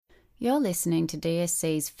You're listening to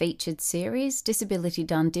DSC's featured series, Disability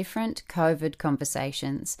Done Different, COVID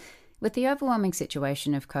Conversations. With the overwhelming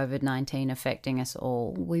situation of COVID-19 affecting us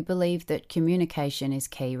all, we believe that communication is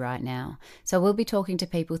key right now. So we'll be talking to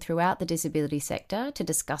people throughout the disability sector to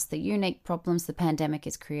discuss the unique problems the pandemic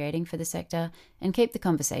is creating for the sector and keep the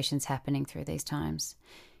conversations happening through these times.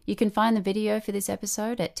 You can find the video for this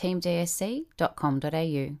episode at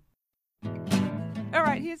teamdsc.com.au. All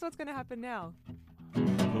right, here's what's going to happen now.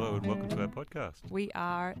 Hello and welcome to our podcast. We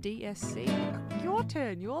are DSC. Your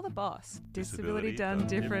turn. You're the boss. Disability Done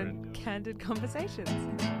Different. Candid Conversations.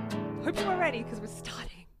 Hope you are ready because we're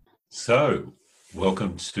starting. So,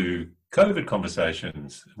 welcome to COVID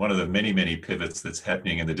Conversations, one of the many, many pivots that's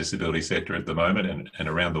happening in the disability sector at the moment and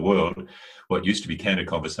around the world. What used to be Candid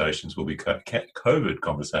Conversations will be COVID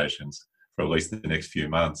Conversations for at least the next few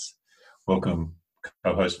months. Welcome,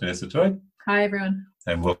 co-host Vanessa Toy. Hi, everyone.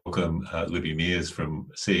 And welcome Libby Mears, from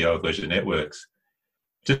CEO of Leisure Networks.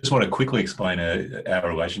 Just want to quickly explain our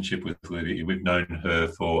relationship with Libby. We've known her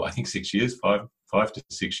for, I think, 6 years, five to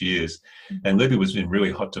 6 years. And Libby was in really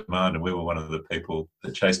hot demand, and we were one of the people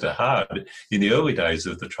that chased her hard in the early days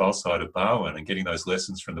of the trial site of Barwon and getting those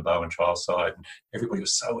lessons from the Barwon trial site. And everybody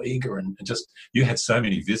was so eager, and just, you had so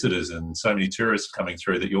many visitors and so many tourists coming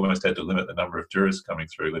through that you almost had to limit the number of tourists coming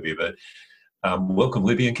through, Libby. But welcome,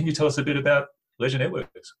 Libby. And can you tell us a bit about Leisure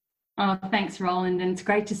Networks? Oh, thanks, Roland, and it's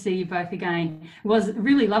great to see you both again. It was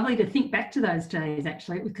really lovely to think back to those days,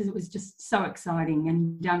 actually, because it was just so exciting.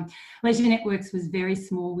 And Leisure Networks was very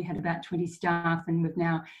small. We had about 20 staff, and we've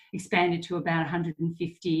now expanded to about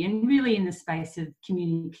 150, and really in the space of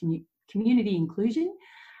community inclusion.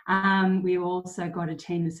 We also got a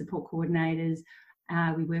team of support coordinators.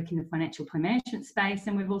 We work in the financial plan management space,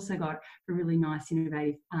 and we've also got a really nice,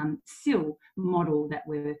 innovative SIL model that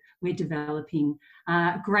we're developing.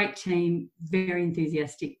 Great team, very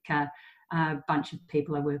enthusiastic bunch of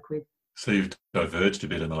people I work with. So you've diverged a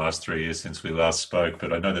bit in the last 3 years since we last spoke,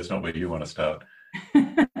 but I know that's not where you want to start.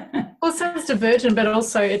 Well, it sounds divergent, but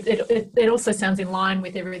also it also sounds in line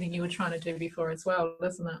with everything you were trying to do before as well,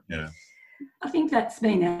 doesn't it? Yeah. I think that's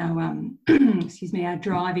been our, our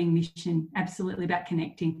driving mission, absolutely, about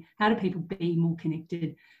connecting. How do people be more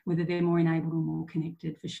connected, whether they're more enabled or more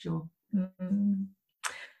connected, for sure. Mm-hmm.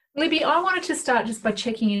 Libby, I wanted to start just by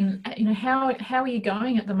checking in, how are you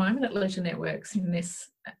going at the moment at Leisure Networks in this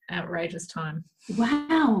outrageous time?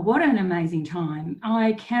 Wow, what an amazing time.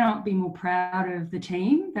 I cannot be more proud of the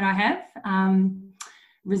team that I have.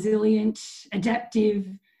 Resilient, adaptive,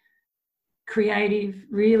 creative,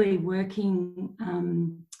 really working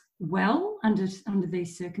well under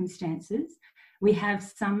these circumstances. We have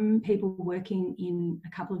some people working in a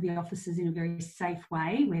couple of the offices in a very safe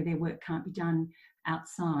way where their work can't be done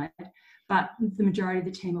outside, but the majority of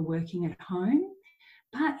the team are working at home.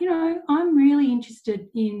 But, I'm really interested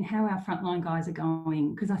in how our frontline guys are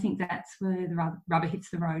going, because I think that's where the rubber hits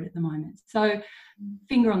the road at the moment. So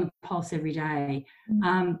finger on the pulse every day,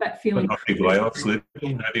 but feeling... But not big layoffs,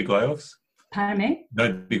 Libby? No big layoffs? Pardon me?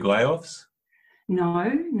 No big layoffs? No,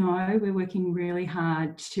 we're working really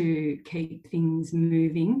hard to keep things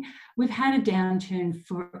moving. We've had a downturn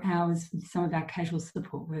for hours with some of our casual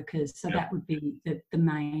support workers, so that would be the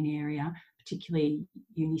main area, particularly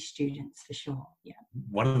uni students for sure. Yeah.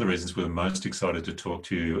 One of the reasons we were most excited to talk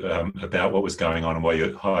to you about what was going on and why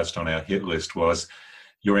you're highest on our hit list was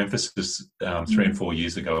your emphasis 3 and 4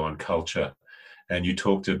 years ago on culture. And you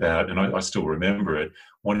talked about, and I still remember it,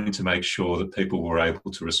 wanting to make sure that people were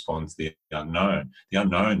able to respond to the unknown. The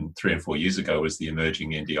unknown 3 and 4 years ago was the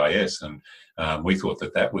emerging NDIS, and we thought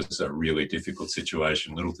that was a really difficult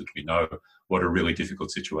situation. Little did we know what a really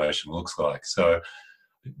difficult situation looks like. So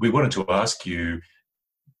we wanted to ask you,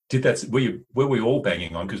 were we all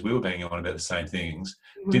banging on, because we were banging on about the same things?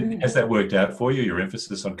 Has that worked out for you, your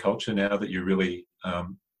emphasis on culture, now that you really...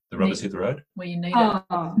 the rubber's hit the road? Well, you need it.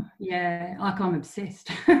 Oh, yeah, like I'm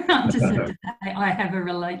obsessed. I just have to say, I have a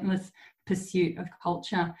relentless pursuit of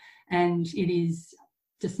culture, and it is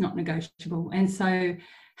just not negotiable. And so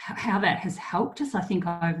how that has helped us, I think,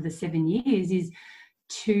 over the 7 years is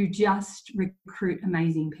to just recruit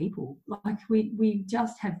amazing people. Like we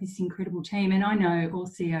just have this incredible team, and I know all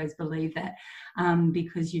CEOs believe that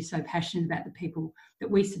because you're so passionate about the people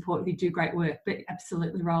that we support who do great work. But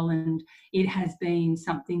absolutely, Roland, it has been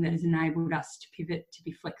something that has enabled us to pivot, to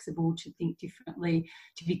be flexible, to think differently,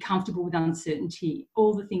 to be comfortable with uncertainty,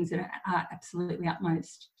 all the things that are absolutely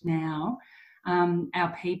utmost now.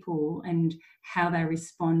 Our people and how they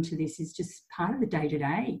respond to this is just part of the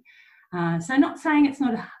day-to-day. So not saying it's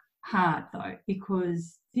not hard, though,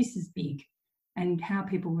 because this is big, and how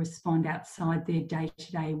people respond outside their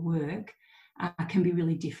day-to-day work can be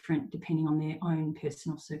really different depending on their own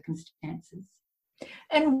personal circumstances.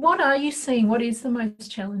 And what are you seeing? What is the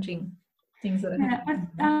most challenging things that are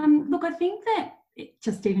happening? Look, I think that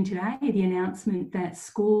just even today, the announcement that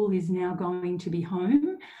school is now going to be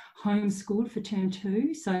homeschooled for term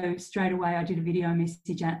 2. So straight away I did a video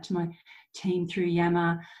message out to my team through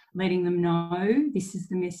Yammer, letting them know this is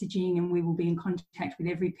the messaging, and we will be in contact with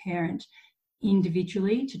every parent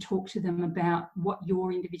individually to talk to them about what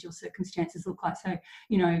your individual circumstances look like. So,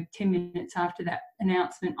 10 minutes after that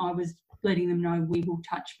announcement, I was letting them know we will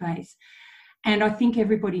touch base. And I think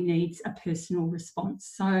everybody needs a personal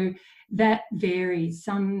response. So that varies.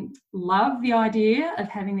 Some love the idea of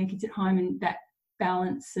having their kids at home and that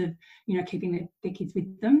balance of, keeping their kids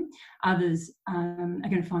with them. Others are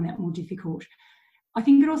going to find that more difficult. I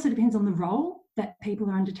think it also depends on the role that people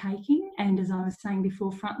are undertaking. And as I was saying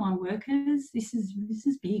before, frontline workers, this is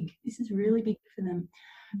big. This is really big for them.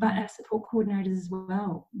 But our support coordinators as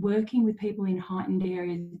well, working with people in heightened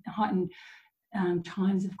areas,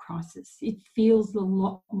 times of crisis. It feels a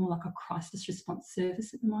lot more like a crisis response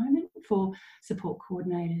service at the moment for support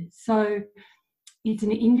coordinators. So it's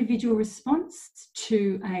an individual response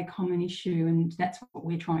to a common issue, and that's what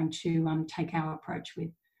we're trying to take our approach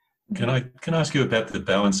with. Can I ask you about the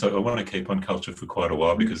balance? I want to keep on culture for quite a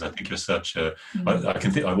while because I think you're such a. I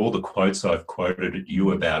can think of all the quotes I've quoted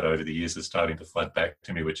you about over the years are starting to flood back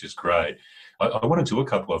to me, which is great. I want to do a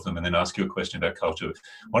couple of them and then ask you a question about culture.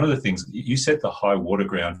 One of the things you set the high water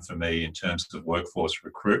ground for me in terms of workforce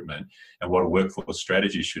recruitment and what a workforce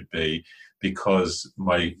strategy should be, because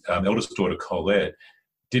my eldest daughter Colette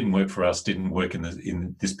didn't work for us, didn't work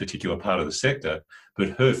in this particular part of the sector,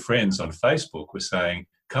 but her friends on Facebook were saying,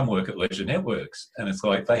 come work at Leisure Networks. And it's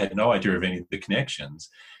like they had no idea of any of the connections.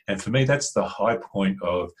 And for me, that's the high point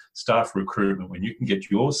of staff recruitment, when you can get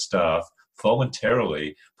your staff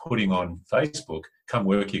voluntarily putting on Facebook, come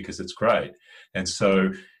work here because it's great. And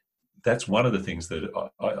so that's one of the things that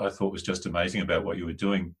I thought was just amazing about what you were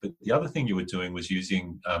doing. But the other thing you were doing was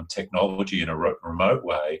using technology in a remote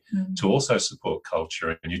way to also support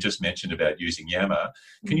culture. And you just mentioned about using Yammer.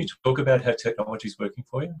 Can you talk about how technology is working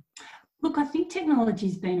for you? Look, I think technology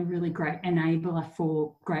has been a really great enabler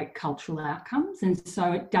for great cultural outcomes. And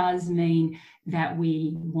so it does mean that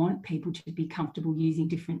we want people to be comfortable using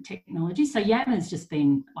different technologies. So Yammer has just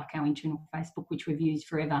been like our internal Facebook, which we've used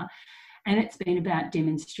forever. And it's been about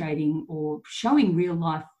demonstrating or showing real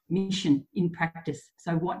life mission in practice.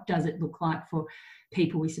 So what does it look like for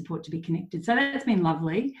people we support to be connected? So that's been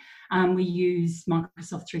lovely. We use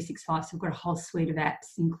Microsoft 365, so we've got a whole suite of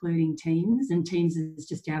apps, including Teams, and Teams is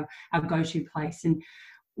just our go-to place. And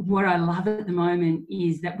what I love at the moment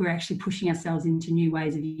is that we're actually pushing ourselves into new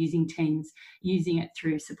ways of using Teams, using it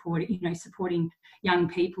through supporting young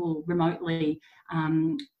people remotely,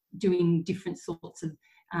 doing different sorts of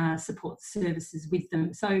support services with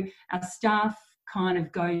them. So our staff kind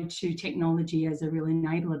of go to technology as a real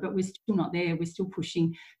enabler, but we're still not there. We're still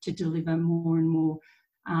pushing to deliver more and more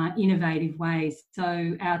innovative ways.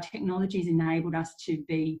 So our technology has enabled us to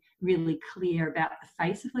be really clear about the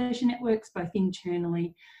face of Leisure Networks, both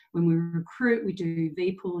internally. When we recruit, we do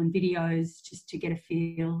VPOL and videos just to get a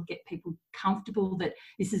feel, get people comfortable that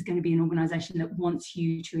this is going to be an organisation that wants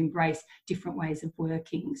you to embrace different ways of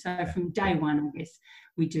working. So from day one, I guess,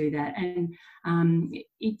 we do that. And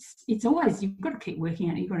it's always, you've got to keep working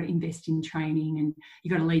at it. You've got to invest in training and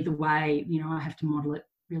you've got to lead the way. I have to model it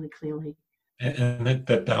really clearly. And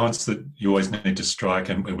that balance that you always need to strike,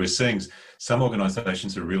 and we're seeing some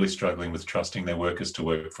organisations are really struggling with trusting their workers to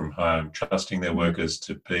work from home, trusting their workers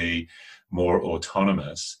to be more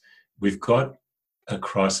autonomous. We've got a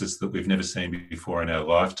crisis that we've never seen before in our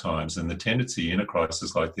lifetimes, and the tendency in a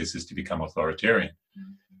crisis like this is to become authoritarian.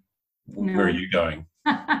 No. Where are you going?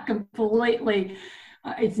 Completely.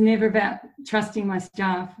 It's never about trusting my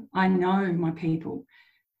staff. I know my people.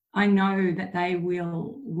 I know that they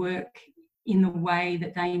will work in the way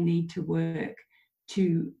that they need to work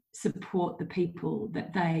to support the people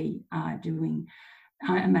that they are doing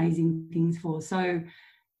amazing things for. So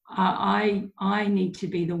I need to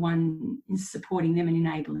be the one supporting them and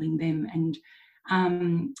enabling them.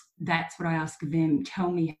 And that's what I ask of them. Tell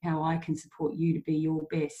me how I can support you to be your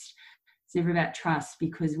best. It's never about trust,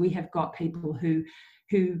 because we have got people who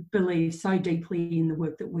believe so deeply in the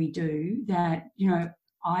work that we do that,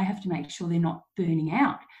 I have to make sure they're not burning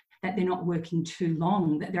out, that they're not working too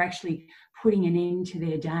long, that they're actually putting an end to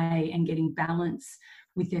their day and getting balance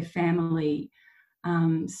with their family.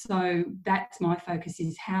 So that's my focus,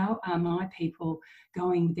 is how are my people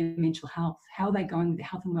going with their mental health? How are they going with their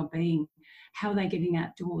health and wellbeing? How are they getting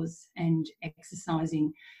outdoors and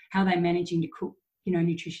exercising? How are they managing to cook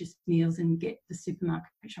nutritious meals and get the supermarket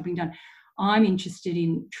shopping done. I'm interested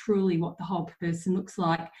in truly what the whole person looks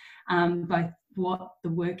like, both what the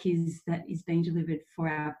work is that is being delivered for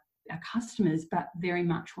our customers, but very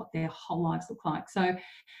much what their whole lives look like. So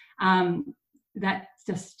that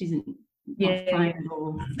just isn't my frame at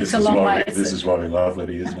all. This is why we love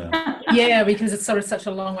Libby, isn't it? Yeah, because it's sort of such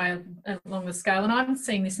a long way along the scale. And I'm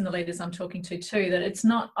seeing this in the leaders I'm talking to too, that it's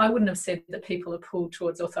not, I wouldn't have said that people are pulled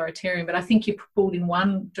towards authoritarian, but I think you're pulled in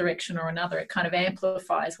one direction or another. It kind of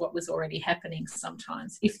amplifies what was already happening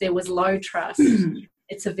sometimes. If there was low trust,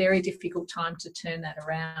 it's a very difficult time to turn that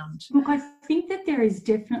around. Look, I think that there is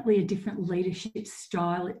definitely a different leadership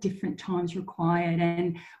style at different times required.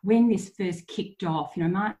 And when this first kicked off,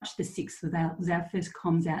 March the 6th was our first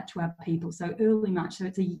comms out to our people. So early March, so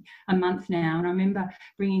it's a month now. And I remember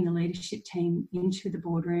bringing the leadership team into the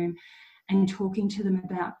boardroom and talking to them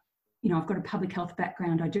about, I've got a public health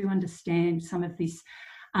background. I do understand some of this.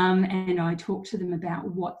 And I talked to them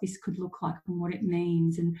about what this could look like and what it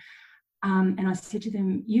means. And I said to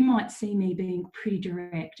them, you might see me being pretty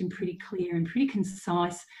direct and pretty clear and pretty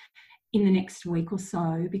concise in the next week or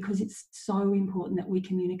so, because it's so important that we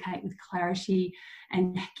communicate with clarity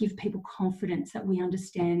and give people confidence that we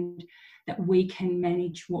understand that we can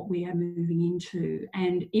manage what we are moving into.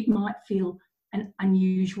 And it might feel an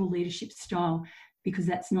unusual leadership style because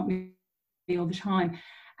that's not me all the time.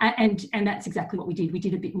 And that's exactly what we did. We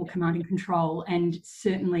did a bit more command and control, and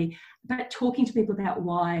certainly, but talking to people about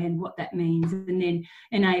why and what that means, and then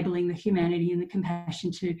enabling the humanity and the compassion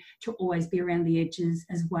to always be around the edges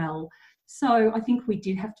as well. So I think we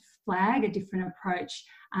did have to flag a different approach.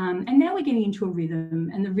 And now we're getting into a rhythm,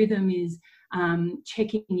 and the rhythm is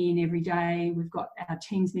checking in every day. We've got our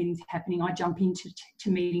Teams meetings happening. I jump into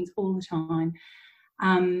meetings all the time.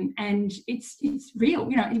 And it's real,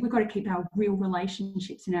 we've got to keep our real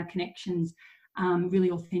relationships and our connections really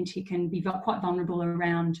authentic and be quite vulnerable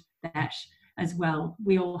around that as well.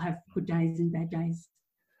 We all have good days and bad days.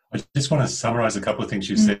 I just want to summarise a couple of things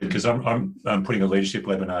you said, because I'm putting a leadership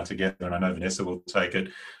webinar together, and I know Vanessa will take it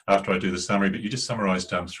after I do the summary, but you just summarised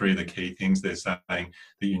 3 of the key things they're saying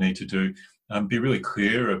that you need to do. Be really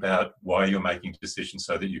clear about why you're making decisions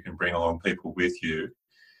so that you can bring along people with you.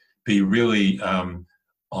 Be really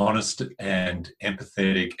honest and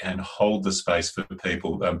empathetic and hold the space for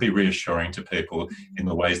people. Be reassuring to people in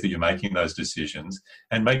the ways that you're making those decisions,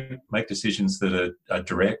 and make decisions that are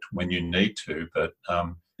direct when you need to, but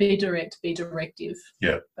be direct, be directive.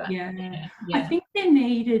 Yeah. I think there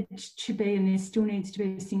needed to be, and there still needs to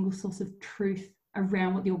be, a single source of truth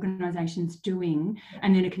around what the organisation's doing,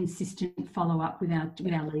 and then a consistent follow-up with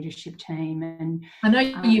our leadership team. And I know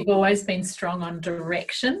you've always been strong on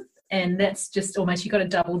direction, and that's just almost, you've got to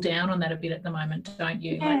double down on that a bit at the moment, don't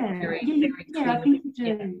you? I think you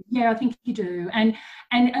do. Yeah, I think you do. And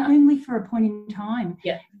only for a point in time.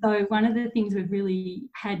 Yeah. So one of the things we've really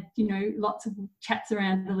had, lots of chats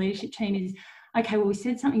around the leadership team is, okay, well, we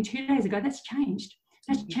said something 2 days ago, that's changed.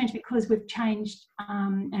 That's changed because we've changed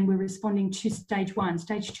and we're responding to stage 1,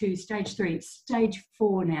 stage 2, stage 3, stage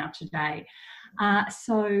 4 now today.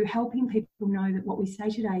 So helping people know that what we say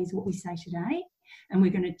today is what we say today, and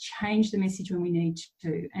we're going to change the message when we need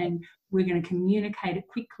to, and we're going to communicate it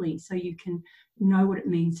quickly so you can know what it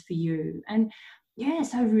means for you. And yeah,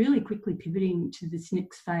 so really quickly pivoting to this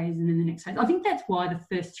next phase and then the next phase. I think that's why the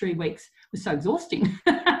first 3 weeks was so exhausting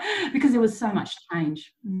because there was so much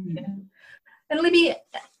change. Yeah. And Libby,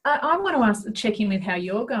 I want to check in with how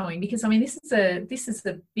you're going, because I mean this is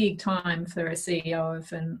a big time for a CEO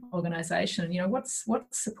of an organisation. What's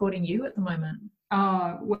supporting you at the moment?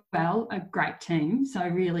 Well, a great team. So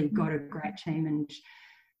really got a great team, and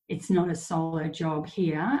it's not a solo job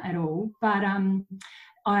here at all. But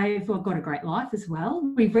I've got a great life as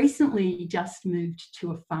well. We've recently just moved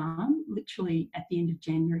to a farm, literally at the end of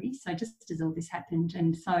January. So just as all this happened,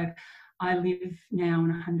 and so I live now on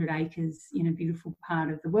 100 acres in a beautiful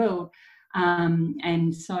part of the world.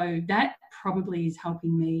 And so that probably is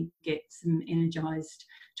helping me get some energised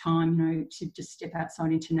time, to just step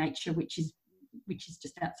outside into nature, which is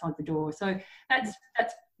just outside the door. So that's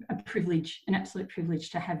a privilege, an absolute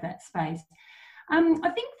privilege to have that space. I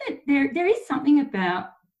think that there is something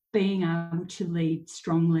about being able to lead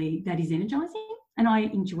strongly that is energising, and I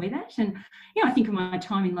enjoy that. And I think of my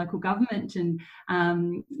time in local government, and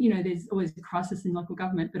there's always a crisis in local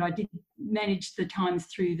government, but I did manage the times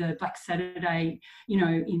through the Black Saturday,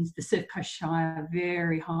 in the Surf Coast Shire,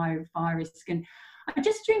 very high fire risk. And I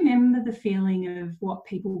just remember the feeling of what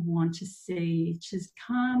people want to see, which is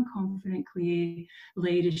calm, confident, clear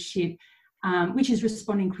leadership, which is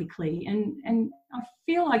responding quickly. And I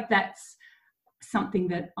feel like that's something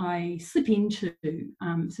that I slip into.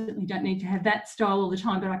 Certainly don't need to have that style all the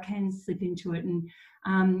time, but I can slip into it. And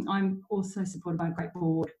I'm also supported by a great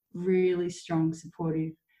board, really strong,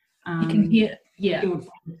 supportive. You can hear, yeah.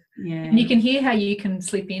 And you can hear how you can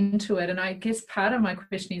slip into it. And I guess part of my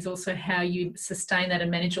question is also how you sustain that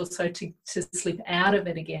and manage also to slip out of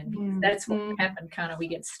it again. Because that's what happened, kind of, we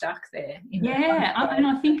get stuck there. And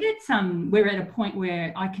I think it's we're at a point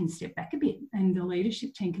where I can step back a bit and the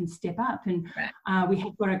leadership team can step up. And we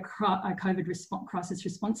have got a COVID crisis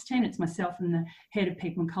response team. It's myself and the head of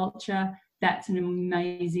people and culture. That's an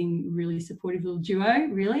amazing, really supportive little duo,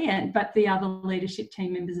 really, but the other leadership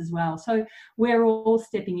team members as well. So we're all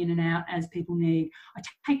stepping in and out as people need. I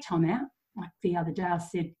take time out. Like the other day I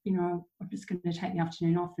said, you know, I'm just going to take the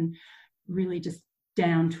afternoon off and really just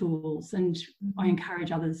down tools. And I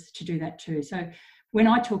encourage others to do that too. So when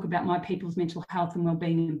I talk about my people's mental health and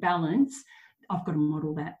wellbeing and balance, I've got to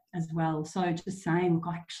model that as well. So just saying, look,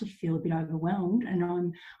 I actually feel a bit overwhelmed and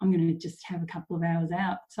I'm going to just have a couple of hours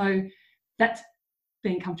out. So that's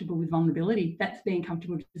being comfortable with vulnerability. That's being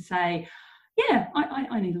comfortable to say, yeah,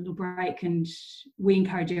 I need a little break, and we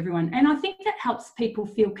encourage everyone. And I think that helps people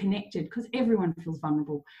feel connected because everyone feels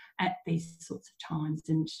vulnerable at these sorts of times,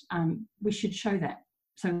 and we should show that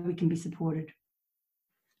so we can be supported.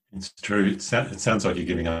 It's true. It sounds like you're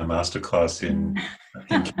giving a masterclass in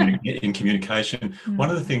communication. One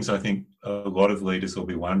of the things I think a lot of leaders will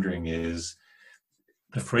be wondering is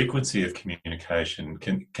the frequency of communication.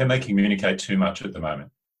 Can they communicate too much at the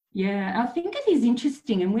moment? Yeah, I think it is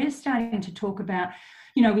interesting, and we're starting to talk about,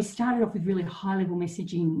 you know, we started off with really high-level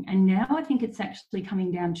messaging, and now I think it's actually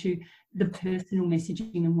coming down to the personal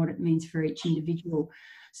messaging and what it means for each individual.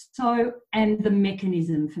 So, and the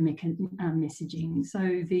mechanism for messaging.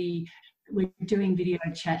 So we're doing video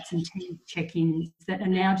chats and team check-ins that are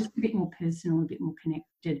now just a bit more personal, a bit more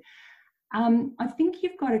connected. I think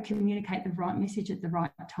you've got to communicate the right message at the right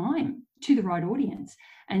time to the right audience.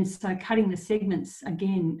 And so cutting the segments,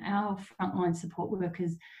 again, our frontline support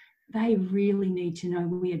workers, they really need to know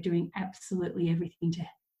we are doing absolutely everything to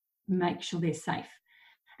make sure they're safe.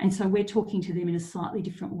 And so we're talking to them in a slightly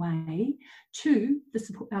different way to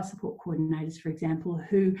our support coordinators, for example,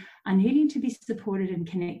 who are needing to be supported and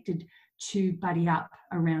connected to buddy up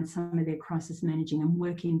around some of their crisis managing and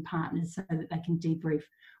working partners so that they can debrief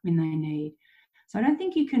when they need. So I don't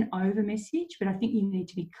think you can over message, but I think you need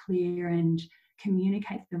to be clear and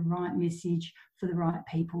communicate the right message for the right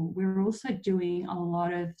people. We're also doing a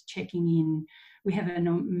lot of checking in. We have an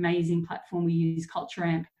amazing platform we use, Culture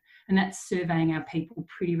Amp, and that's surveying our people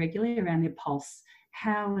pretty regularly around their pulse.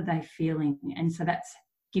 How are they feeling? And so that's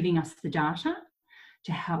giving us the data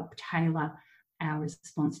to help tailor our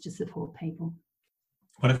response to support people.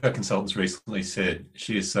 One of our consultants recently said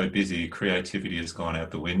she is so busy, creativity has gone out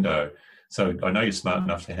the window. So I know you're smart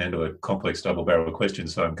enough to handle a complex double-barrel question,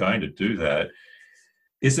 so I'm going to do that.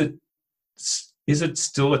 Is it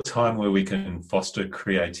still a time where we can foster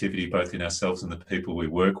creativity both in ourselves and the people we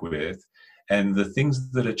work with? And the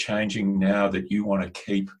things that are changing now that you want to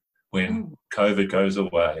keep when COVID goes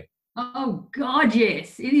away? Oh, God,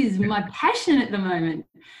 yes. It is my passion at the moment.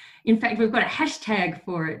 In fact, we've got a hashtag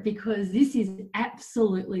for it because this is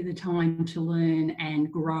absolutely the time to learn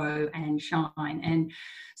and grow and shine. And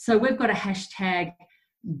so we've got a hashtag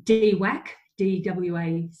DWAC,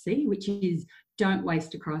 DWAC, which is Don't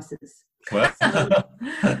Waste a Crisis. Well, so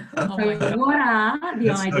what are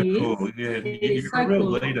the ideas? So cool. Yeah, you're a real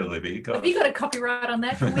leader, Libby. Have you got a copyright on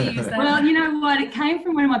that? Can we use that? Well, you know what? It came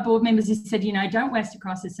from one of my board members who said, you know, don't waste a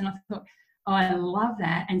crisis. And I thought, oh, I love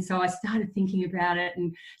that. And so I started thinking about it.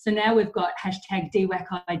 And so now we've got hashtag DWAC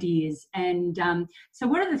ideas. And so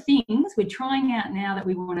what are the things we're trying out now that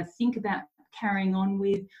we want to think about carrying on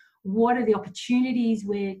with? What are the opportunities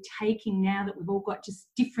we're taking now that we've all got just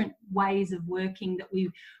different ways of working that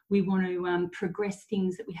we want to progress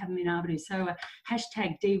things that we haven't been able to? So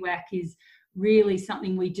hashtag DWAC is really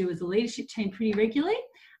something we do as a leadership team pretty regularly.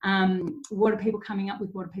 What are people coming up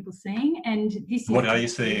with? What are people seeing? And this what are you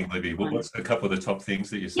seeing, Libby? What's a couple of the top things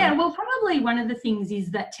that you're seeing? Yeah, well, probably one of the things is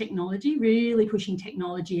that technology, really pushing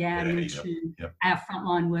technology out into our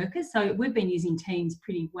frontline workers. So we've been using Teams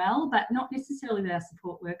pretty well, but not necessarily with our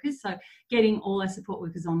support workers. So getting all our support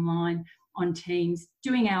workers online on Teams,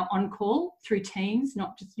 doing our on-call through Teams,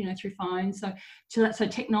 not just, you know, through phones. So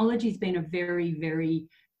technology's been a very, very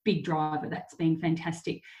big driver. That's been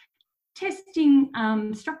fantastic. Testing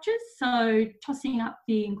structures, so tossing up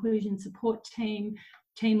the inclusion support team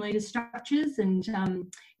leader structures and,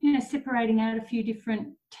 you know, separating out a few different,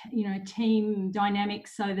 you know, team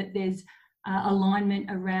dynamics so that there's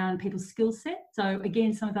alignment around people's skill set. So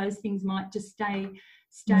again, some of those things might just stay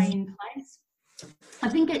in place. I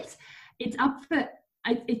think it's up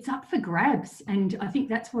for grabs, and I think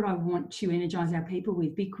that's what I want to energise our people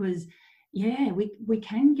with, because we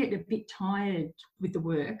can get a bit tired with the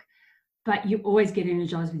work, but you always get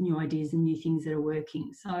energised with new ideas and new things that are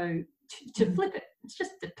working. So to flip it, it's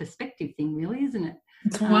just a perspective thing, really, isn't it?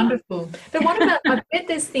 It's wonderful. But what about, I bet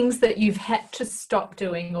there's things that you've had to stop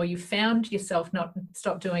doing, or you found yourself not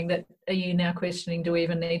stop doing, that are you now questioning, do we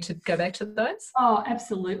even need to go back to those? Oh,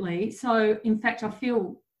 absolutely. So in fact, I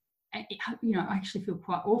actually feel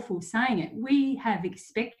quite awful saying it. We have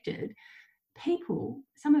expected people,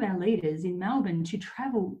 some of our leaders in Melbourne, to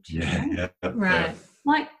travel to Right.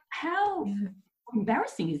 Like, how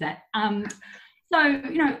embarrassing is that? So,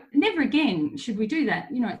 never again should we do that.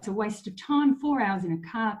 It's a waste of time, 4 hours in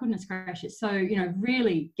a car, goodness gracious. So,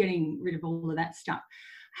 really getting rid of all of that stuff.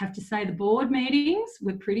 I have to say the board meetings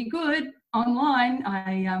were pretty good online.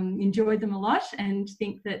 I enjoyed them a lot, and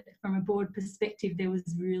think that from a board perspective, there was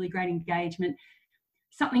really great engagement.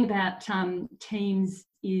 Something about teams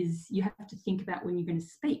is you have to think about when you're going to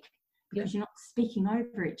speak, because you're not speaking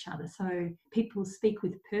over each other. So people speak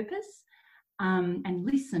with purpose and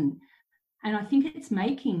listen. And I think it's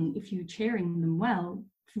making, if you're chairing them well,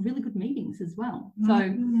 really good meetings as well.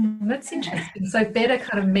 So that's interesting. So better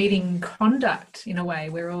kind of meeting conduct in a way.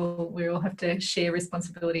 We all have to share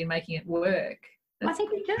responsibility in making it work. I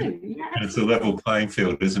think we do. Yeah, and it's a level playing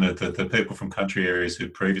field, isn't it? That the people from country areas who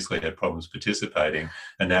previously had problems participating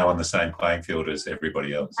are now on the same playing field as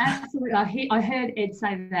everybody else. Absolutely. I heard Ed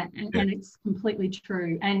say that, and it's completely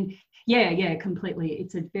true. And completely.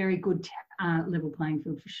 It's a very good level playing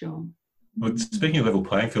field for sure. Well, speaking of level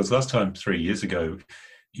playing fields, last time 3 years ago,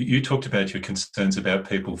 you talked about your concerns about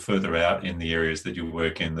people further out in the areas that you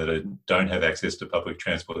work in that don't have access to public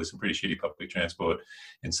transport. There's some pretty shitty public transport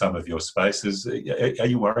in some of your spaces. Are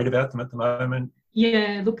you worried about them at the moment?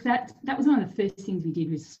 Yeah, look, that was one of the first things we did,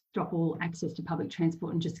 was stop all access to public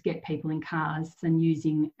transport and just get people in cars and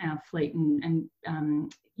using our fleet. And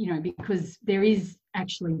because there is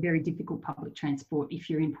actually very difficult public transport if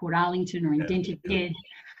you're in Port Arlington or in Dented Head.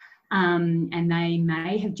 And they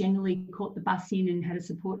may have generally caught the bus in and had a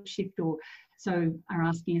support shift, or so are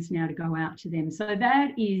asking us now to go out to them. So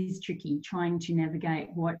that is tricky, trying to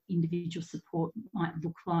navigate what individual support might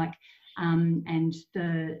look like, and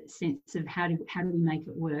the sense of how do we make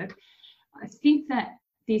it work. I think that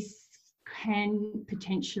this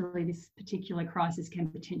particular crisis can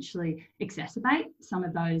potentially exacerbate some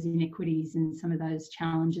of those inequities and some of those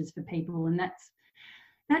challenges for people, and that's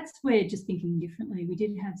where just thinking differently. We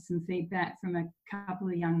did have some feedback from a couple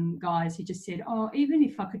of young guys who just said, even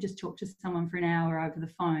if I could just talk to someone for an hour over the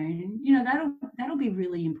phone, that'll be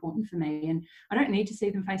really important for me, and I don't need to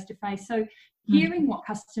see them face to face. So hearing what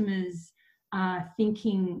customers are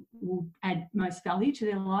thinking will add most value to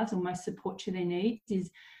their lives or most support to their needs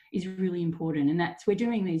is really important. And we're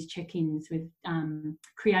doing these check-ins. We've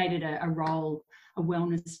created a role, a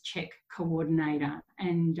wellness check coordinator,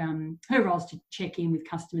 and her role is to check in with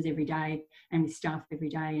customers every day and with staff every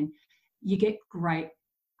day, and you get great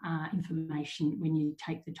information when you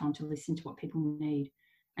take the time to listen to what people need,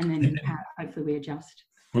 and then hopefully we adjust.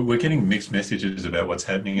 We're getting mixed messages about what's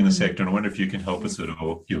happening in the sector, and I wonder if you can help us at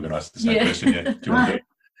all. You organise the same question. Yeah. Do you want to go?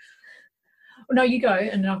 No, you go,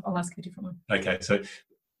 and I'll ask you a different one. Okay, so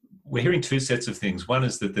we're hearing two sets of things. One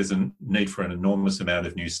is that there's a need for an enormous amount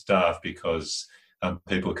of new staff because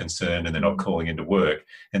people are concerned and they're not calling into work.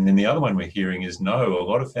 And then the other one we're hearing is no, a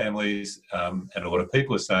lot of families and a lot of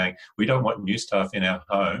people are saying, we don't want new staff in our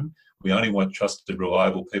home. We only want trusted,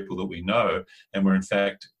 reliable people that we know. And we're in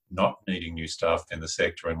fact not needing new staff in the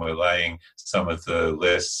sector, and we're laying some of the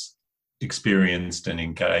less experienced and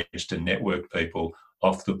engaged and networked people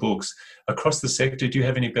off the books. Across the sector, do you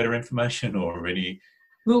have any better information or any?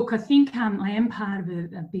 Look, I think I am part of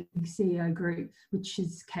a big CEO group which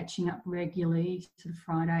is catching up regularly, sort of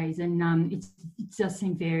Fridays, and it does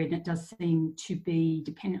seem varied, and it does seem to be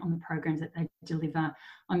dependent on the programs that they deliver.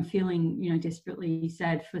 I'm feeling, desperately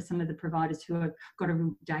sad for some of the providers who have got a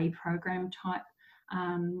real day program type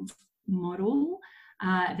model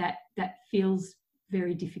that feels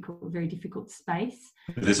very difficult space.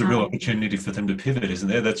 There's a real opportunity for them to pivot, isn't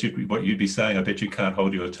there? That's what you'd be saying. I bet you can't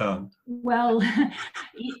hold your tongue. Well,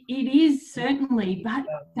 it is certainly, but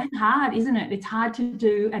that's hard, isn't it? It's hard to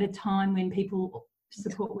do at a time when people,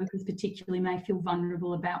 support workers particularly, may feel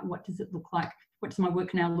vulnerable about what does it look like? What does my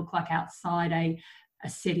work now look like outside a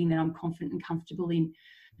setting that I'm confident and comfortable in?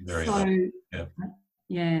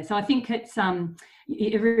 So I think it's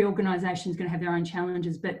every organisation is going to have their own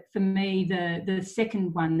challenges, but for me, the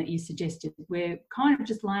second one that you suggested, we're kind of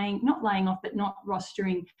just not laying off, but not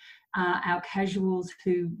rostering our casuals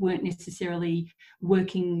who weren't necessarily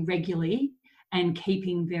working regularly, and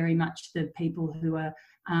keeping very much the people who are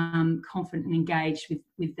confident and engaged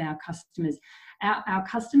with our customers. Our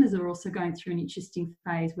customers are also going through an interesting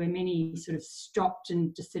phase where many sort of stopped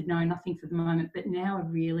and just said, no, nothing for the moment, but now are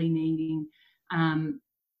really needing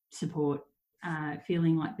support,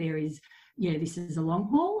 feeling like there is, this is a long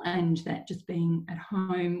haul, and that just being at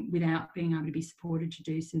home without being able to be supported to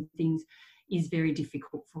do some things is very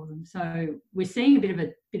difficult for them. So we're seeing a bit of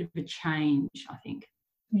a change, I think.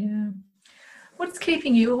 Yeah. What's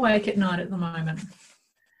keeping you awake at night at the moment?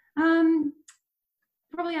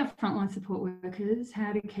 Probably our frontline support workers,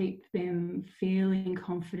 how to keep them feeling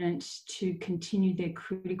confident to continue their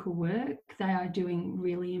critical work. They are doing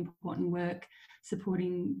really important work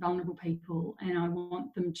supporting vulnerable people, and I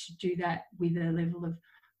want them to do that with a level of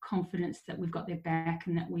confidence that we've got their back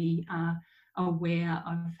and that we are aware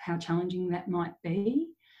of how challenging that might be.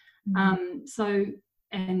 That's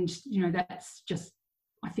just,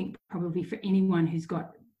 I think, probably for anyone who's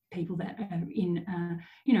got people that are in,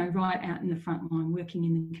 right out in the front line, working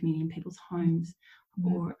in the community, in people's homes,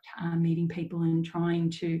 or meeting people and trying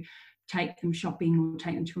to take them shopping or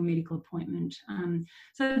take them to a medical appointment.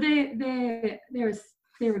 So they're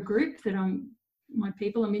a group that my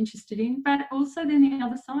people I'm interested in, but also then the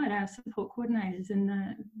other side, our support coordinators and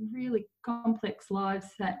the really complex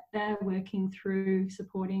lives that they're working through,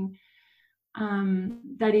 supporting.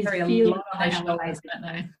 That is feeling a lot on their shoulders, don't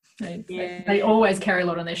they? They always carry a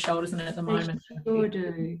lot on their shoulders, and at the moment, they sure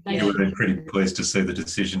do. You would have been pretty pleased to see the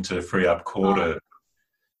decision to free up quarter.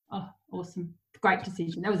 Oh, awesome. Great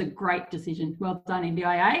decision. That was a great decision. Well done,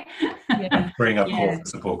 NDIA. Freeing up core for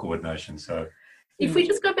support coordination. So if we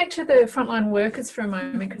just go back to the frontline workers for a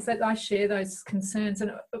moment, because I share those concerns.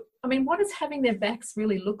 And I mean, what does having their backs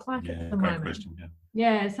really look like at the moment? Question,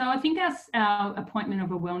 Yeah, so I think our appointment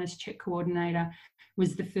of a wellness check coordinator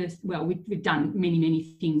was the first. Well, we've done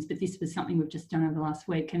many things, but this was something we've just done over the last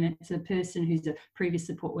week. And it's a person who's a previous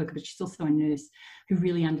support worker, but she's also a nurse who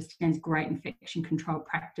really understands great infection control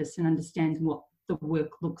practice and understands what the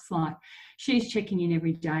work looks like. She's checking in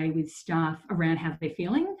every day with staff around how they're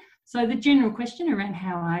feeling. So the general question around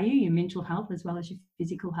how are you, your mental health as well as your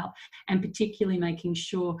physical health, and particularly making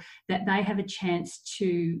sure that they have a chance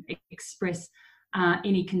to express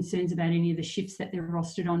any concerns about any of the shifts that they're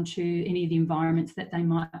rostered onto, any of the environments that they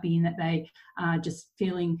might be in, that they are just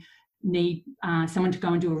feeling need someone to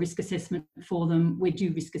go and do a risk assessment for them. We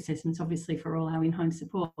do risk assessments, obviously, for all our in-home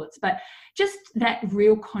supports, but just that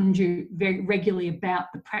real conduit very regularly about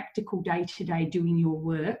the practical day-to-day doing your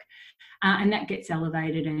work, and that gets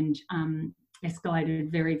elevated and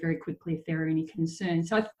escalated very, very quickly if there are any concerns.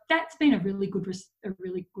 So that's been a really good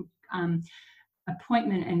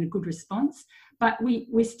appointment and a good response, but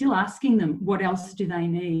we're still asking them what else do they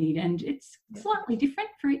need, and it's slightly different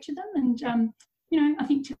for each of them. And I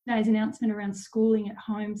think today's announcement around schooling at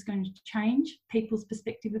home is going to change people's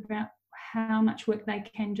perspective about how much work they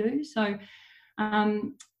can do. So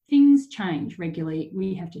things change regularly.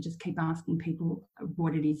 We have to just keep asking people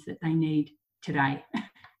what it is that they need today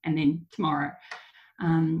and then tomorrow.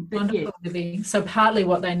 Wonderful, Libby. So partly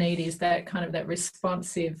what they need is that kind of that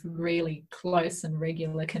responsive, really close and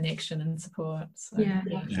regular connection and support. So,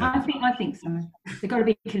 I think so. They've got to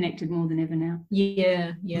be connected more than ever now.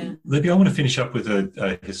 Yeah. Libby, I want to finish up with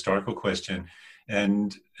a historical question,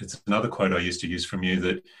 and it's another quote I used to use from you,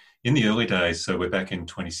 that in the early days, so we're back in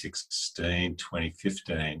 2016,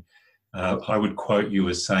 2015, I would quote you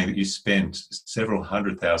as saying that you spent several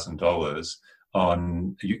 $100,000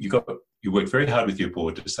 on, you worked very hard with your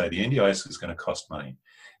board to say the NDIS was going to cost money,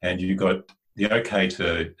 and you got the okay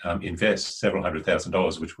to invest several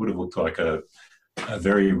 $100,000, which would have looked like a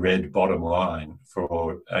very red bottom line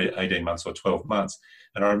for 18 months or 12 months.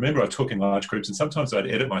 And I remember I talk in large groups, and sometimes I'd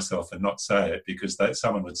edit myself and not say it because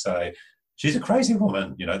someone would say, she's a crazy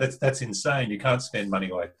woman, that's insane, you can't spend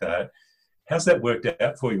money like that. How's that worked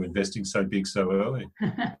out for you, investing so big so early?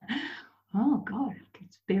 Oh God,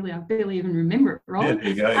 I barely even remember it, right? Yeah, there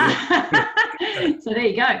you go. Yeah. So there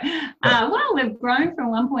you go. Well, we've grown from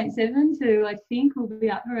 1.7 to, I think we'll be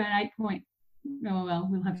up around 8. Well,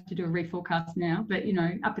 we'll have to do a reforecast now, but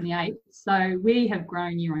up in the 8. So we have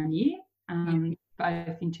grown year on year,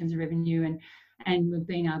 both in terms of revenue and we've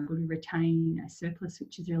been able to retain a surplus,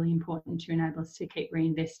 which is really important to enable us to keep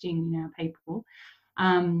reinvesting in our people.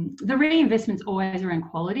 The reinvestment's always around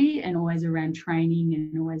quality and always around training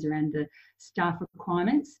and always around the staff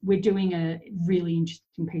requirements. We're doing a really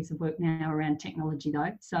interesting piece of work now around technology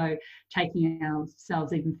though, so taking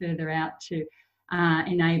ourselves even further out to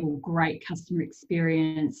enable great customer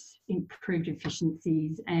experience, improved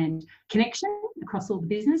efficiencies and connection across all the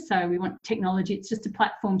business. So we want technology. It's just a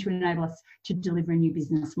platform to enable us to deliver a new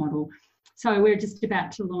business model. So we're just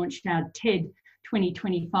about to launch our TED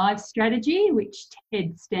 2025 strategy, which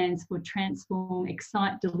TED stands for Transform,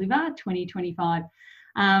 Excite, Deliver 2025.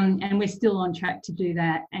 And we're still on track to do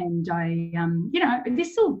that. And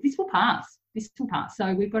this will pass. This will pass.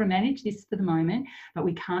 So we've got to manage this for the moment, but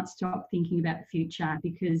we can't stop thinking about the future,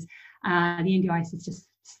 because the NDIS is just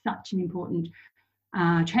such an important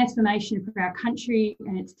transformation for our country,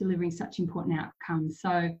 and it's delivering such important outcomes.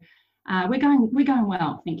 So we're going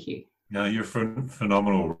well. Thank you. No, you're a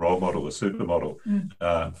phenomenal role model, a supermodel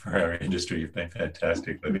for our industry. You've been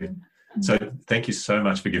fantastic, Libby. So thank you so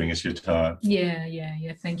much for giving us your time. Yeah.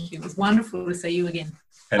 Thank you. It was wonderful to see you again.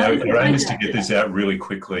 And our aim is to get this out really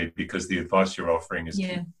quickly, because the advice you're offering is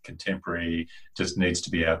contemporary, just needs to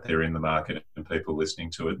be out there in the market and people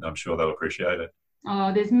listening to it. And I'm sure they'll appreciate it.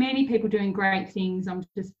 Oh, there's many people doing great things. I'm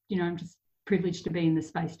just privileged to be in this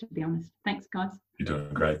space, to be honest. Thanks, guys. You're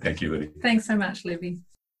doing great. Thank you, Libby. Thanks so much, Libby.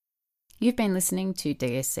 You've been listening to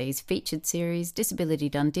DSC's featured series, Disability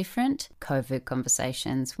Done Different, COVID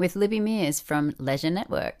Conversations, with Libby Mears from Leisure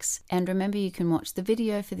Networks. And remember, you can watch the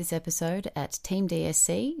video for this episode at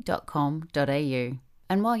teamdsc.com.au.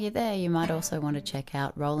 And while you're there, you might also want to check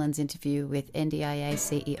out Roland's interview with NDIA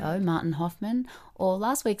CEO Martin Hoffman, or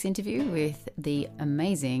last week's interview with the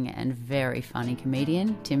amazing and very funny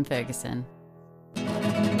comedian Tim Ferguson.